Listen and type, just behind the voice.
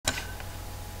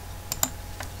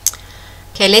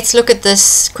Okay, let's look at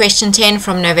this question 10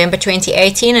 from November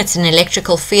 2018. It's an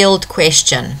electrical field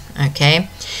question. Okay,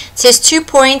 it says 2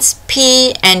 points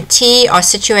P and T are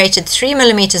situated 3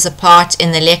 millimeters apart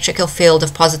in the electrical field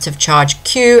of positive charge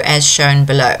Q as shown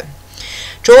below.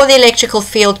 Draw the electrical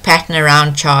field pattern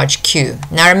around charge Q.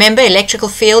 Now remember, electrical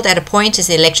field at a point is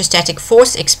the electrostatic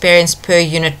force experienced per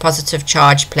unit positive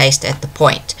charge placed at the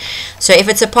point. So if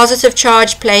it's a positive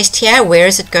charge placed here, where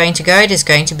is it going to go? It is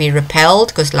going to be repelled,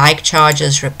 because like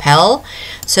charges repel.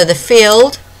 So the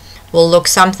field will look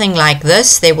something like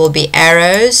this. There will be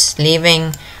arrows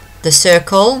leaving the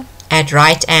circle at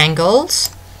right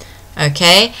angles.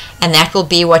 Okay, and that will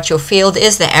be what your field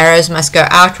is. The arrows must go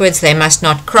outwards, they must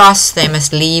not cross, they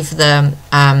must leave the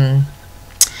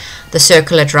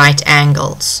circle at right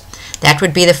angles. That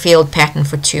would be the field pattern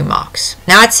for 2 marks.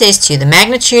 Now it says to you, the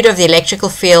magnitude of the electrical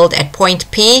field at point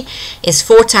P is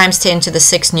 4 times 10 to the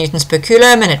 6 newtons per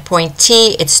coulomb, and at point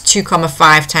T it's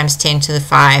 2,5 times 10 to the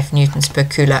 5 newtons per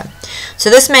coulomb. So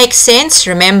this makes sense.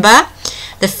 Remember,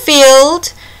 the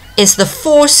field is the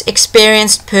force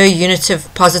experienced per unit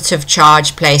of positive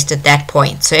charge placed at that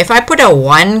point. So if I put a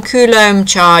 1 coulomb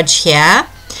charge here,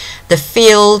 the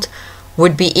field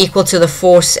would be equal to the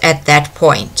force at that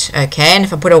point. Okay, and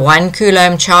if I put a 1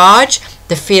 coulomb charge,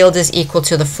 the field is equal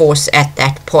to the force at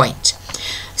that point.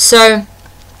 So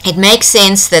it makes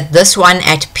sense that this one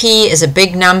at P is a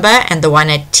big number and the one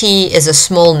at T is a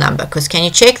small number, because can you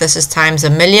check, this is times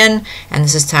 1,000,000 and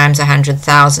this is times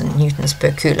 100,000 newtons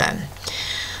per coulomb.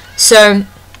 So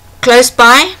close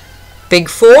by, big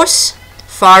force,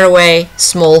 far away,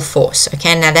 small force.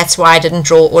 Okay, now that's why I didn't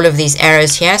draw all of these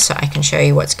arrows here, so I can show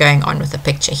you what's going on with the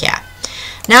picture here.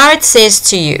 Now it says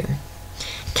to you,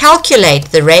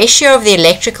 calculate the ratio of the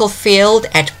electrical field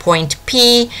at point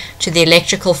P to the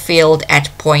electrical field at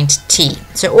point T.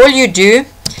 So all you do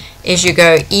is you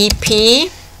go EP,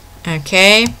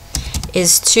 okay,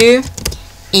 is to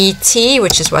ET,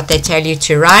 which is what they tell you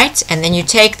to write, and then you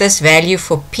take this value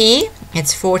for P,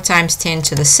 it's 4 times 10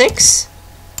 to the 6,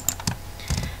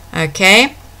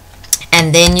 okay,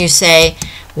 and then you say,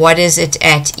 what is it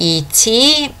at ET?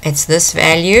 It's this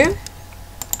value,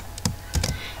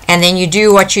 and then you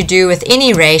do what you do with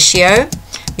any ratio,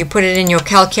 you put it in your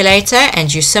calculator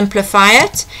and you simplify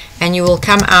it, and you will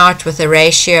come out with a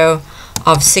ratio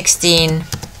of 16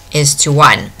 is to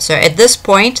 1. So at this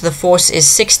point the force is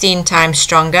 16 times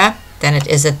stronger than it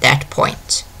is at that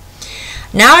point.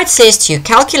 Now it says to you,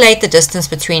 calculate the distance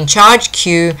between charge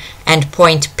Q and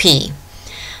point P.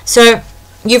 So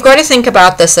you've got to think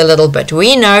about this a little bit.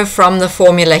 We know from the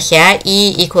formula here,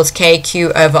 E equals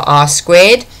KQ over R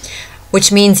squared,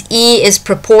 which means E is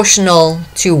proportional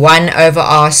to 1 over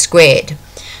R squared.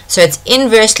 So it's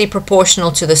inversely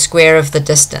proportional to the square of the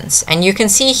distance. And you can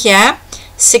see here,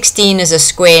 16 is a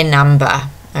square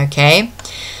number, okay?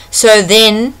 So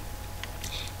then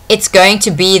it's going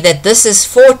to be that this is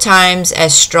 4 times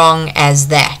as strong as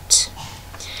that,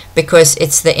 because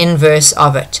it's the inverse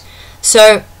of it.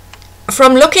 So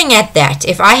from looking at that,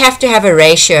 if I have to have a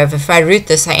ratio of, if I root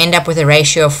this, I end up with a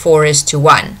ratio of 4 is to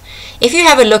 1. If you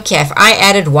have a look here, if I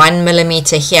added 1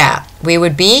 millimeter here, we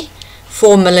would be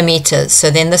 4 millimeters. So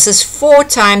then this is 4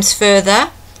 times further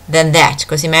than that,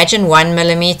 because imagine 1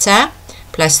 millimeter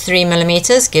plus 3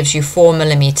 millimeters gives you 4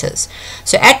 millimeters.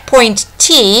 So at point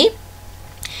T,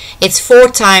 it's 4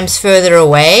 times further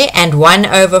away, and 1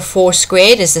 over 4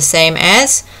 squared is the same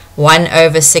as 1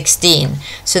 over 16.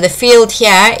 So the field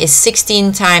here is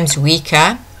 16 times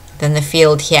weaker than the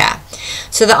field here.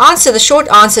 So the answer, the short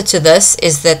answer to this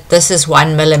is that this is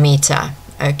 1 millimeter.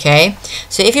 Okay,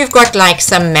 so if you've got like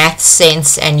some math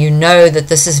sense and you know that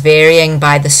this is varying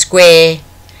by the square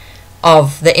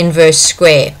of the inverse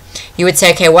square, you would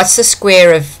say, okay, what's the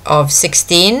square of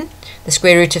 16? The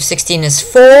square root of 16 is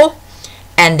 4,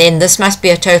 and then this must be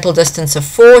a total distance of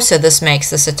 4, so this makes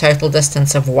this a total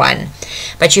distance of 1.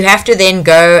 But you have to then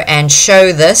go and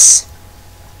show this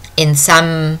in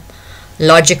some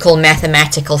logical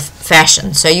mathematical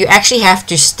fashion. So you actually have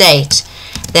to state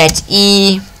that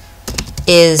E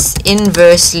is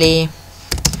inversely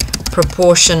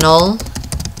proportional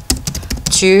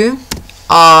to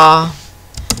R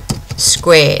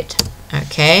squared.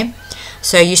 Okay,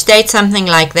 so you state something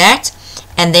like that,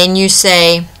 and then you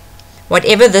say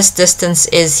whatever this distance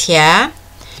is here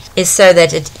is so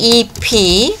that at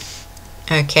EP,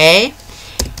 okay,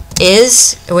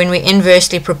 is, when we're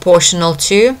inversely proportional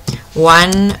to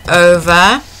 1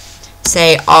 over,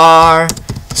 say, R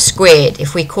squared.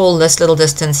 If we call this little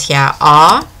distance here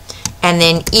R, and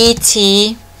then ET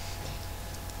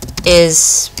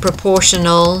is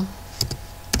proportional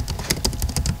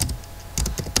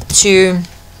to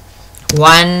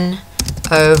 1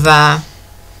 over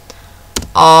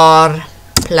r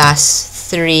plus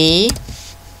 3,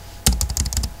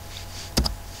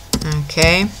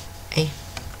 okay,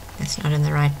 that's not in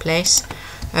the right place,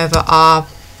 over r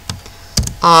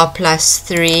plus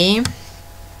 3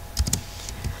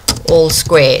 all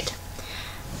squared.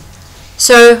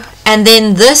 So, and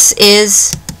then this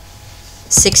is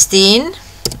 16,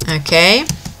 okay,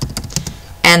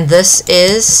 and this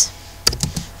is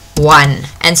 1.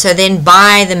 And so then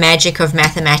by the magic of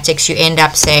mathematics, you end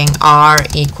up saying r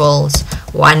equals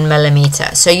 1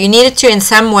 millimeter. So you needed to in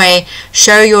some way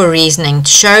show your reasoning,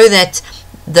 to show that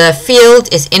the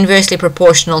field is inversely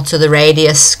proportional to the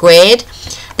radius squared,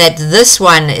 that this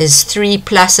one is 3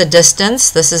 plus a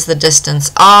distance, this is the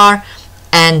distance r,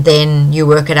 and then you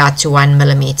work it out to 1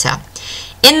 millimeter.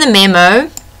 In the memo,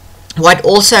 what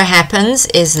also happens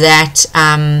is that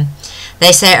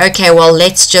they say, okay, well,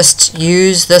 let's just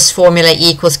use this formula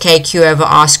equals kq over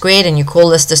r squared, and you call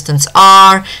this distance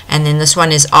r, and then this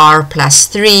one is r plus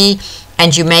 3,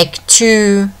 and you make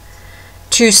two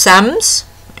sums,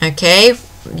 okay,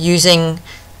 using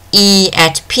e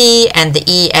at p and the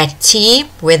e at t,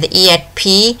 where the e at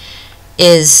p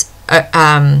is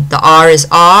the r is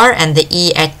r, and the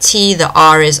e at t, the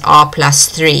r is r plus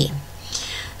 3.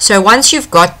 So once you've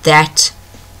got that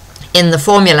in the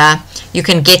formula, you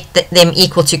can get them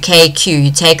equal to kq.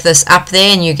 You take this up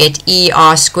there and you get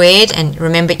er squared, and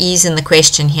remember e is in the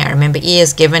question here, remember e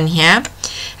is given here,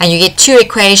 and you get two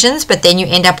equations, but then you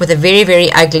end up with a very,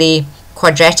 very ugly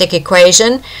quadratic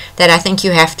equation that I think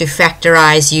you have to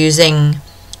factorize using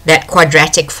that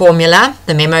quadratic formula.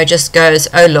 The memo just goes,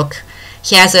 oh look,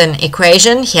 here's an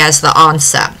equation, here's the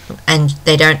answer, and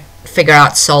they don't figure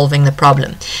out solving the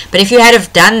problem. But if you had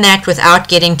have done that without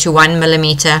getting to 1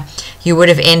 millimeter, you would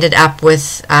have ended up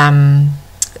with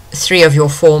 3 of your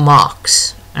 4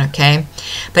 marks, okay?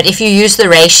 But if you use the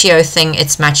ratio thing,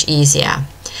 it's much easier.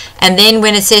 And then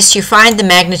when it says to find the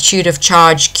magnitude of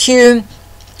charge q,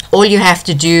 all you have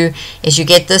to do is you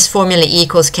get this formula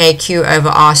equals kq over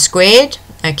r squared,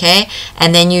 okay,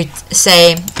 and then you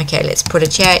say, okay, let's put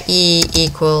it here, E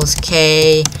equals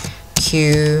kq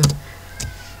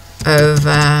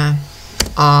over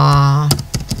r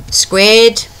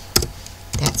squared.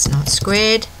 That's not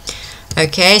squared.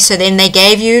 Okay, so then they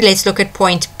gave you, let's look at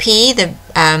point P. The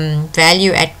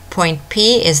value at point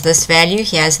P is this value.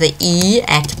 Here's the E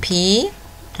at P.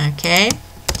 Okay,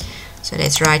 so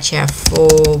let's write here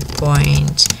 4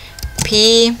 point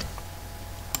P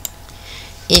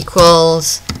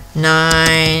equals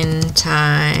 9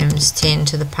 times 10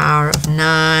 to the power of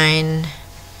 9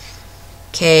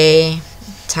 K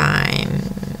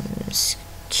times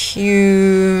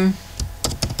Q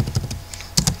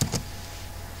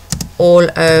all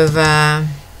over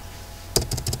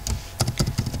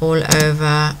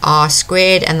r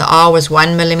squared, and the r was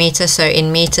 1 millimeter, so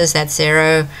in meters that's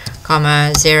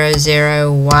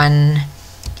 0,001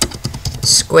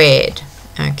 squared.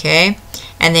 Okay,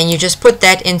 and then you just put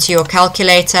that into your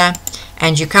calculator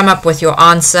and you come up with your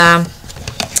answer.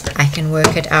 I can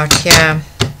work it out here.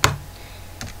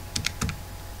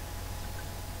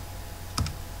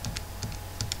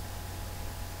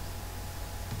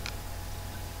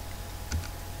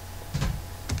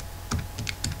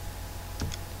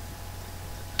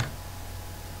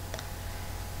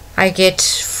 I get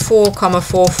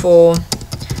 4,44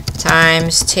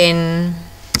 times 10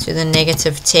 to the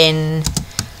negative 10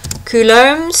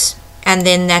 coulombs, and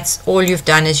then that's all you've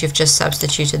done is you've just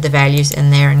substituted the values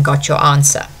in there and got your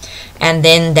answer. And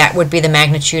then that would be the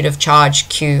magnitude of charge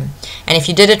Q. And if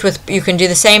you did it with, you can do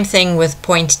the same thing with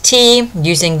point T,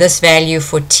 using this value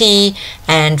for T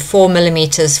and 4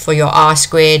 millimeters for your R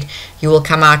squared, you will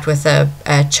come out with a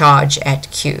charge at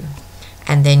Q,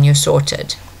 and then you're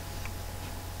sorted.